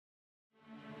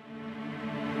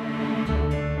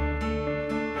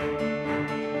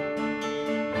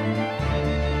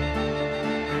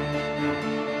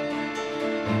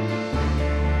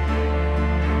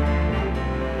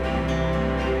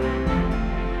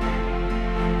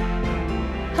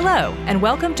Hello, and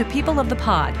welcome to People of the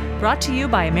Pod, brought to you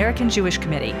by American Jewish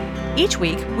Committee. Each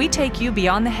week, we take you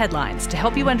beyond the headlines to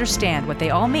help you understand what they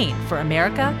all mean for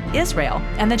America, Israel,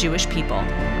 and the Jewish people.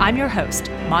 I'm your host,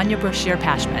 Manya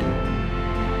Brashear-Pashman.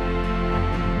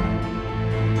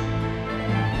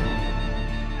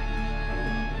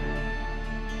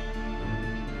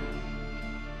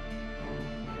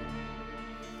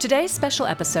 Today's special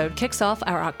episode kicks off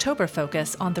our October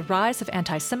focus on the rise of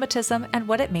anti-Semitism and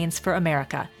what it means for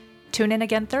America. Tune in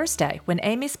again Thursday when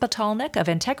Amy Spitalnik of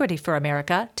Integrity for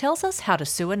America tells us how to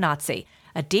sue a Nazi,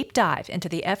 a deep dive into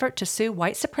the effort to sue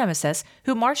white supremacists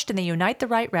who marched in the Unite the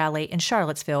Right rally in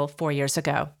Charlottesville 4 years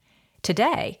ago.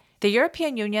 Today, the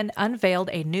European Union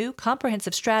unveiled a new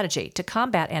comprehensive strategy to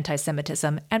combat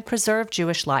anti-Semitism and preserve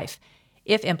Jewish life.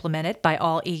 If implemented by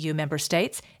all EU member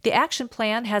states, the action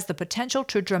plan has the potential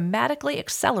to dramatically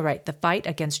accelerate the fight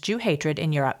against Jew hatred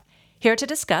in Europe. Here to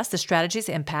discuss the strategy's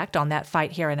impact on that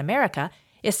fight here in America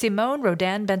is Simone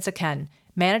Rodin-Benzaken,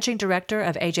 Managing Director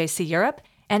of AJC Europe,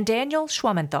 and Daniel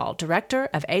Schwamenthal, Director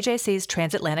of AJC's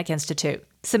Transatlantic Institute.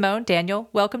 Simone, Daniel,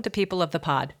 welcome to People of the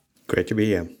Pod. Great to be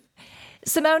here.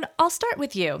 Simone, I'll start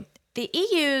with you. The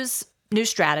EU's new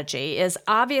strategy is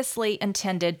obviously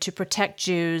intended to protect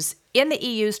Jews in the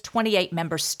EU's 28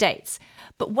 member states.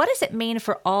 But what does it mean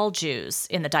for all Jews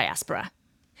in the diaspora?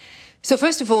 So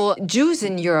first of all, Jews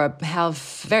in Europe have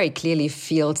very clearly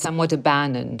felt somewhat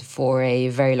abandoned for a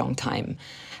very long time.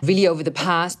 Really, over the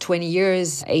past 20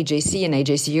 years, AJC and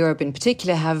AJC Europe in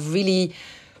particular have really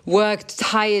worked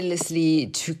tirelessly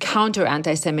to counter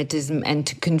anti-Semitism and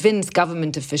to convince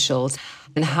government officials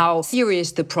and how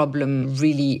serious the problem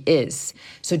really is.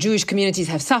 So Jewish communities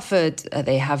have suffered,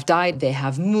 they have died, they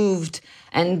have moved,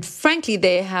 and frankly,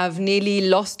 they have nearly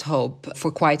lost hope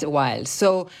for quite a while.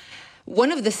 So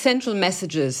one of the central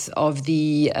messages of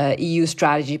the EU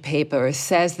strategy paper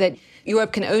says that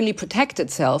Europe can only protect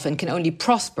itself and can only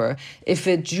prosper if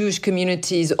its Jewish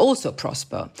communities also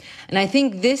prosper. And I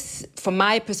think this, from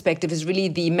my perspective, is really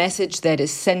the message that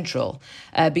is central,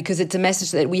 because it's a message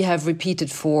that we have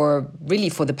repeated for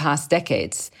the past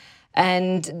decades.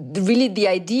 And really the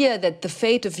idea that the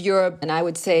fate of Europe, and I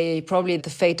would say probably the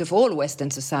fate of all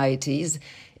Western societies,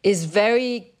 is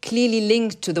very clearly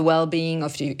linked to the well-being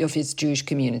of its Jewish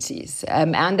communities.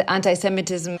 And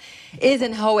anti-Semitism is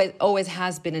and always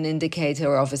has been an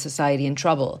indicator of a society in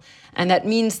trouble. And that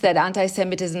means that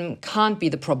anti-Semitism can't be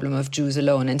the problem of Jews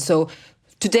alone. And so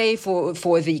today, for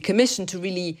the Commission to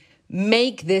really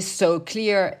make this so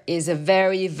clear is a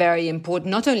very, very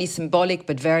important, not only symbolic,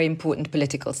 but very important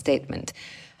political statement.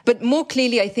 But more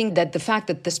clearly, I think that the fact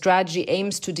that the strategy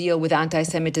aims to deal with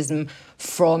anti-Semitism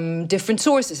from different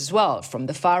sources as well, from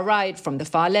the far right, from the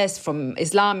far left, from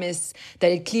Islamists,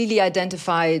 that it clearly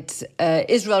identified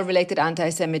Israel-related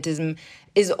anti-Semitism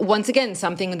is once again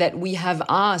something that we have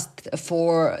asked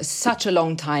for such a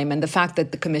long time. And the fact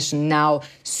that the Commission now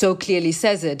so clearly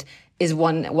says it is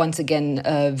once again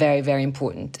very, very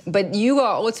important. But you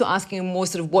are also asking more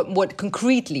sort of what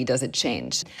concretely does it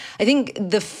change? I think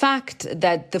the fact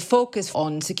that the focus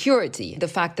on security, the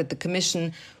fact that the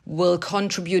Commission will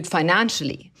contribute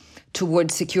financially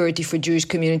towards security for Jewish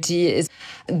community is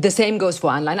the same goes for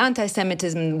online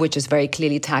anti-Semitism, which is very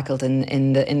clearly tackled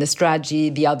in the strategy.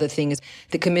 The other thing is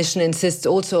the Commission insists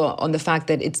also on the fact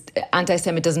that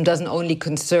anti-Semitism doesn't only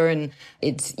concern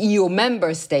its EU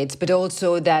member states, but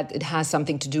also that it has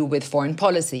something to do with foreign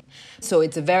policy. So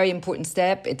it's a very important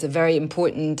step. It's a very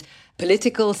important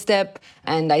political step.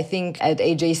 And I think at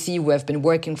AJC, we have been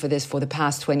working for this for the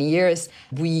past 20 years.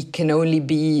 We can only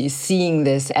be seeing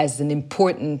this as an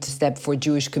important step for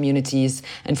Jewish communities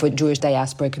and for Jewish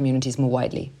diaspora communities more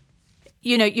widely.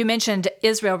 You know, you mentioned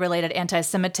Israel-related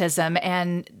anti-Semitism,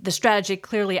 and the strategy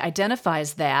clearly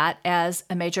identifies that as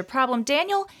a major problem.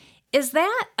 Daniel, is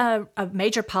that a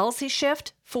major policy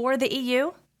shift for the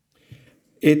EU?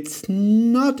 It's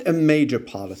not a major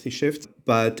policy shift,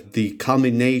 but the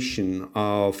culmination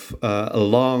of a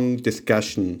long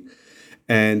discussion.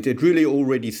 And it really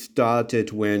already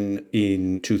started when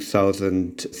in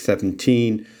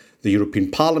 2017, the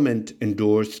European Parliament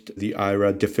endorsed the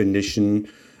IHRA definition,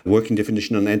 working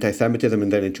definition on anti-Semitism,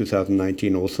 and then in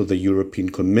 2019 also the European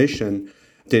Commission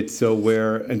did so,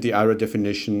 and the IHRA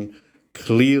definition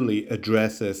clearly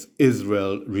addresses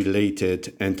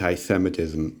Israel-related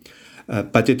anti-Semitism.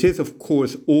 But it is, of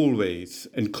course, always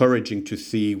encouraging to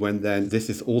see when then this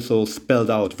is also spelled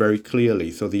out very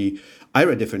clearly. So the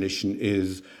IHRA definition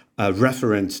is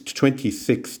referenced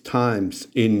 26 times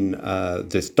in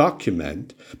this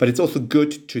document, but it's also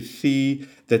good to see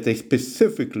that they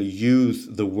specifically use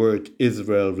the word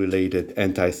Israel-related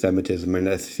anti-Semitism. And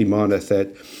as Simona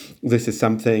said, this is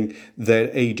something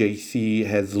that AJC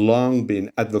has long been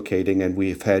advocating, and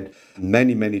we've had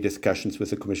many, many discussions with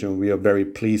the Commission. We are very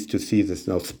pleased to see this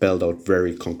now spelled out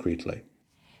very concretely.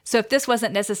 So if this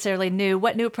wasn't necessarily new,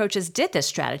 what new approaches did this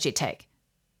strategy take?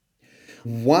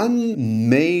 One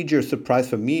major surprise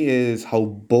for me is how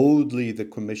boldly the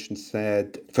Commission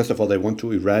said, first of all, they want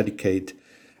to eradicate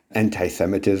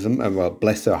anti-Semitism, and well,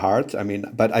 bless their hearts.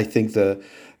 But I think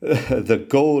the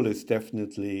goal is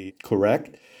definitely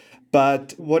correct.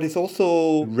 But what is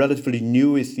also relatively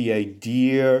new is the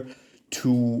idea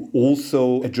to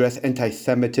also address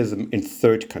anti-Semitism in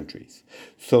third countries.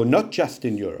 So not just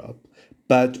in Europe,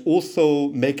 but also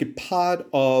make it part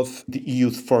of the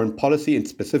EU's foreign policy, and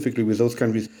specifically with those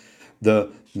countries,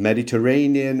 the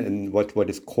Mediterranean and what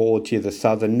is called here the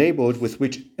southern neighborhood, with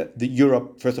which the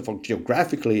Europe, first of all,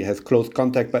 geographically has close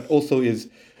contact, but also is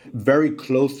very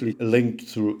closely linked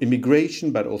through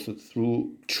immigration, but also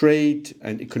through trade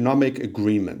and economic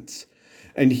agreements.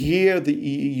 And here the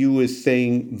EU is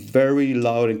saying very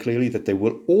loud and clearly that they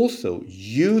will also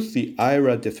use the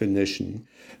IHRA definition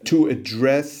to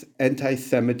address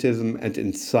anti-Semitism and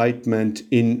incitement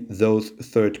in those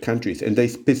third countries. And they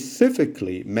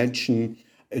specifically mention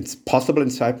it's possible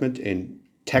incitement in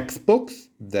textbooks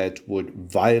that would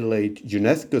violate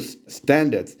UNESCO's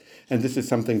standards. And this is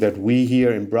something that we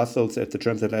here in Brussels at the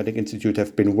Transatlantic Institute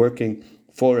have been working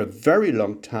for a very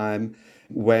long time,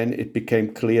 when it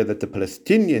became clear that the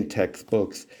Palestinian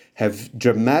textbooks have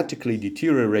dramatically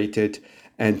deteriorated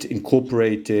and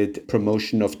incorporated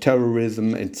promotion of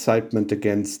terrorism, incitement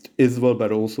against Israel,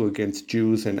 but also against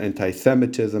Jews and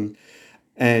anti-Semitism.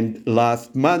 And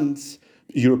last month,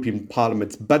 European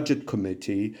Parliament's Budget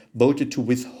Committee voted to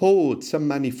withhold some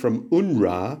money from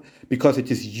UNRWA because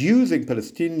it is using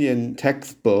Palestinian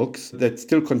textbooks that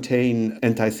still contain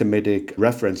anti-Semitic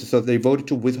references. So they voted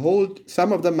to withhold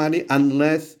some of the money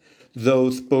unless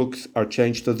those books are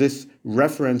changed. So this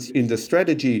reference in the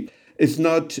strategy is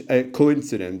not a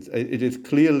coincidence. It is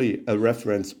clearly a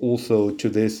reference also to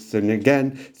this. And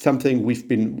again, something we've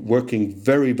been working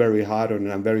very, very hard on,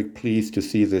 and I'm very pleased to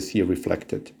see this here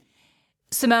reflected.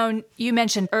 Simone, you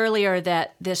mentioned earlier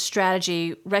that this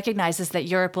strategy recognizes that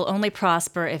Europe will only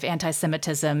prosper if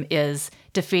anti-Semitism is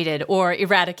defeated or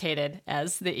eradicated,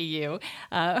 as the EU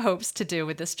hopes to do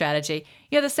with this strategy.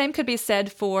 The same could be said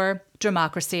for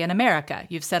democracy in America.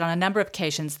 You've said on a number of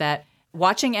occasions that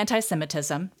watching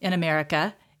anti-Semitism in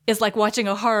America is like watching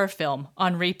a horror film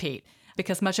on repeat,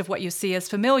 because much of what you see is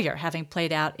familiar, having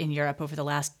played out in Europe over the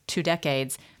last 2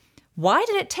 decades. Why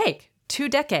did it take 2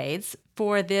 decades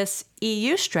for this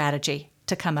EU strategy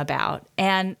to come about?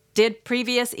 And did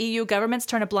previous EU governments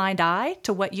turn a blind eye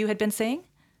to what you had been seeing?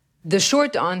 The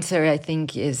short answer, I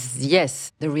think, is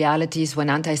yes. The reality is when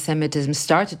anti-Semitism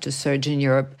started to surge in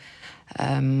Europe,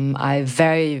 I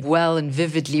very well and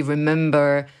vividly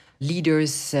remember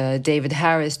leaders, David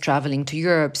Harris, traveling to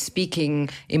Europe,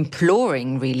 speaking,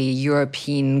 imploring really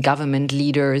European government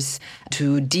leaders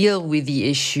to deal with the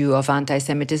issue of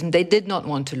anti-Semitism. They did not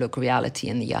want to look reality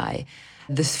in the eye.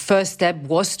 The first step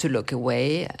was to look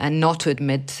away and not to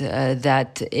admit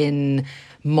that in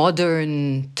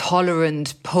modern,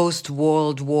 tolerant,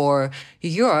 post-World War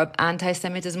Europe,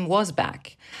 anti-Semitism was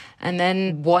back. And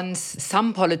then once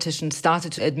some politicians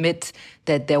started to admit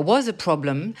that there was a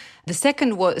problem, the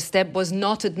second step was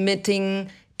not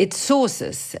admitting its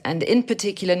sources, and in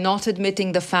particular not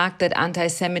admitting the fact that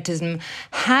anti-Semitism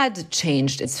had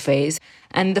changed its face,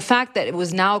 and the fact that it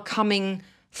was now coming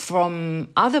from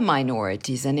other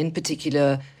minorities, and in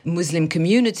particular Muslim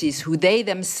communities, who they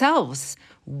themselves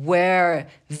were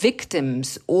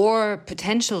victims or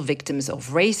potential victims of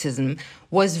racism,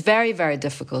 was very, very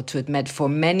difficult to admit for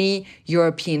many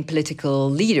European political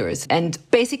leaders. And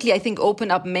basically, I think,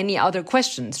 opened up many other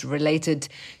questions related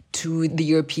to the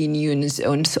European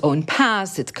Union's own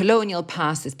past, its colonial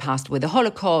past, its past with the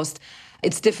Holocaust,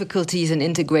 its difficulties in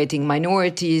integrating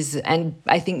minorities, and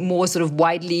I think more sort of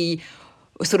widely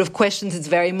questions its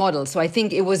very model. So I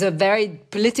think it was a very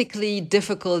politically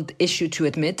difficult issue to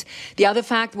admit. The other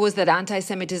fact was that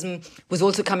anti-Semitism was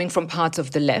also coming from parts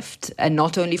of the left, and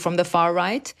not only from the far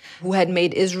right, who had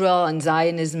made Israel and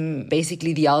Zionism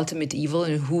basically the ultimate evil,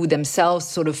 and who themselves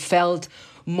sort of felt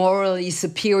morally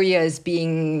superior as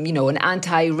being, an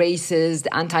anti-racist,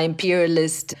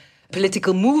 anti-imperialist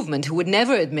political movement who would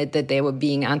never admit that they were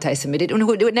being anti-Semitic and who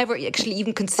would never actually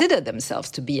even consider themselves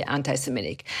to be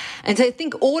anti-Semitic. And so I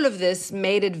think all of this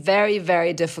made it very,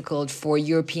 very difficult for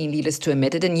European leaders to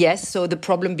admit it. And yes, so the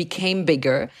problem became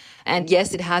bigger. And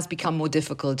yes, it has become more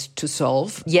difficult to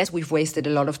solve. Yes, we've wasted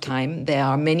a lot of time. There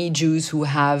are many Jews who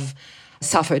have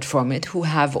suffered from it, who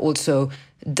have also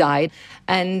died.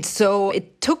 And so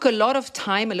it took a lot of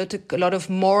time, took a lot of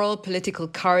moral, political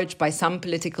courage by some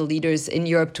political leaders in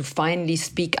Europe to finally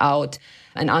speak out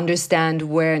and understand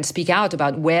where and speak out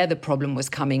about where the problem was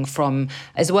coming from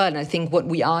as well. And I think what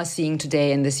we are seeing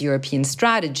today in this European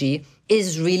strategy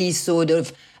is really sort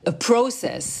of a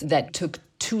process that took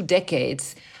 2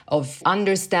 decades of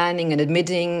understanding and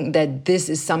admitting that this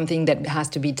is something that has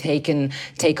to be take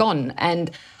on. And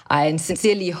I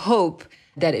sincerely hope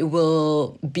that it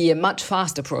will be a much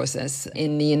faster process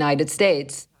in the United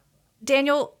States.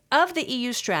 Daniel, of the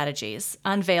EU strategies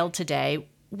unveiled today,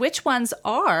 which ones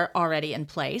are already in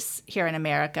place here in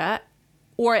America,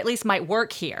 or at least might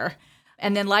work here?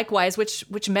 And then likewise,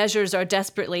 which measures are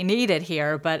desperately needed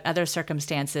here, but other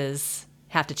circumstances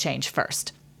have to change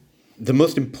first? The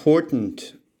most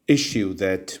important issue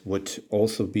that would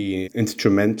also be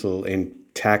instrumental in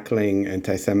tackling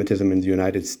anti-Semitism in the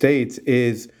United States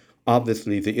is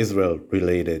obviously the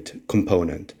Israel-related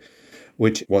component,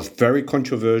 which was very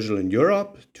controversial in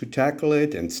Europe to tackle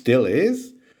it and still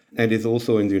is, and is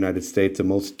also in the United States the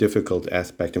most difficult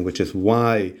aspect, and which is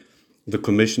why the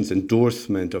Commission's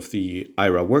endorsement of the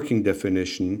IHRA working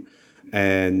definition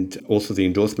and also the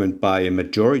endorsement by a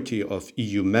majority of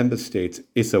EU member states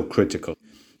is so critical.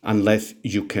 Unless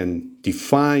you can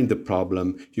define the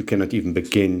problem, you cannot even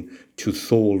begin to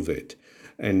solve it.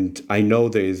 And I know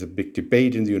there is a big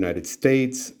debate in the United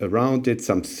States around it.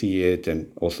 Some see it,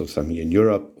 and also some here in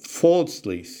Europe,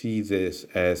 falsely see this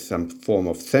as some form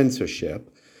of censorship.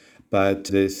 But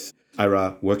this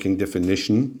IHRA working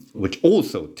definition, which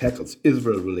also tackles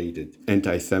Israel-related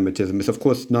anti-Semitism, is of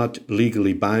course not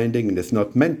legally binding and is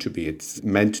not meant to be. It's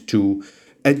meant to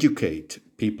educate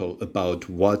people about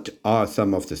what are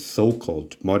some of the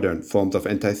so-called modern forms of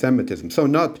anti-Semitism. So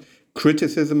not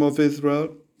criticism of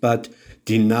Israel, but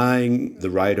denying the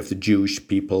right of the Jewish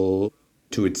people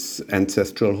to its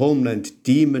ancestral homeland,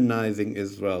 demonizing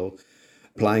Israel,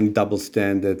 applying double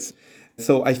standards.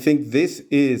 So I think this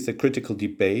is a critical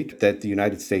debate that the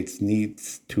United States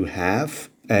needs to have.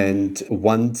 And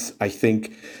once I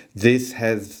think this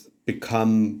has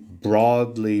become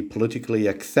broadly politically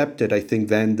accepted, I think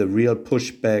then the real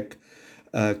pushback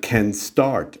can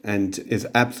start and is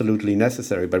absolutely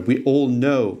necessary. But we all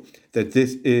know that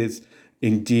this is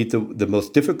indeed the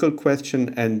most difficult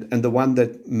question and the one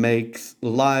that makes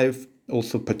life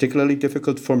also particularly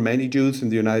difficult for many Jews in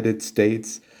the United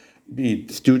States, be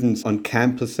it students on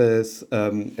campuses,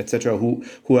 etc., who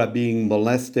are being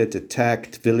molested,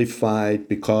 attacked, vilified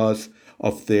because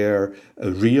of their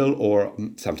real or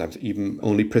sometimes even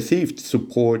only perceived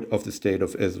support of the State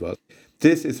of Israel.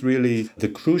 This is really the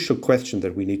crucial question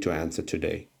that we need to answer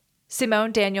today.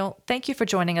 Simone, Daniel, thank you for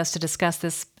joining us to discuss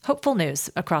this hopeful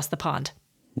news across the pond.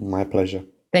 My pleasure.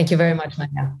 Thank you very much,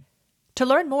 Maya. To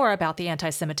learn more about the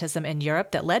anti-Semitism in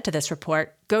Europe that led to this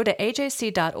report, go to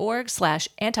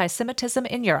ajc.org/anti-Semitism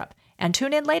in Europe and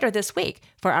tune in later this week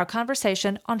for our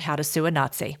conversation on how to sue a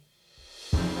Nazi.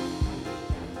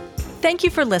 Thank you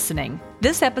for listening.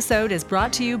 This episode is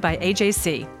brought to you by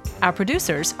AJC. Our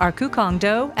producers are Kukong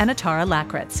Do and Atara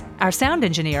Lakritz. Our sound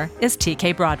engineer is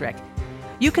TK Broderick.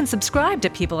 You can subscribe to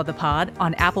People of the Pod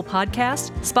on Apple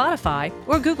Podcasts, Spotify,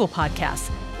 or Google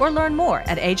Podcasts, or learn more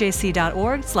at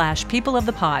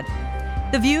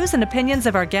ajc.org/peopleofthepod. The views and opinions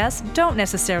of our guests don't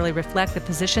necessarily reflect the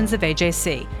positions of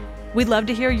AJC. We'd love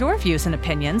to hear your views and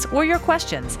opinions or your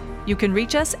questions. You can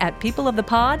reach us at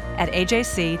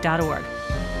peopleofthepod@ajc.org.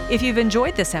 If you've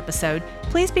enjoyed this episode,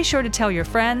 please be sure to tell your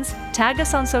friends, tag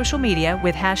us on social media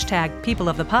with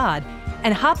 #PeopleOfThePod,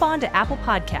 and hop on to Apple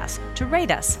Podcasts to rate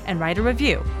us and write a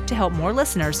review to help more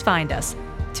listeners find us.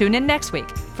 Tune in next week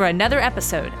for another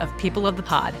episode of People of the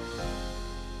Pod.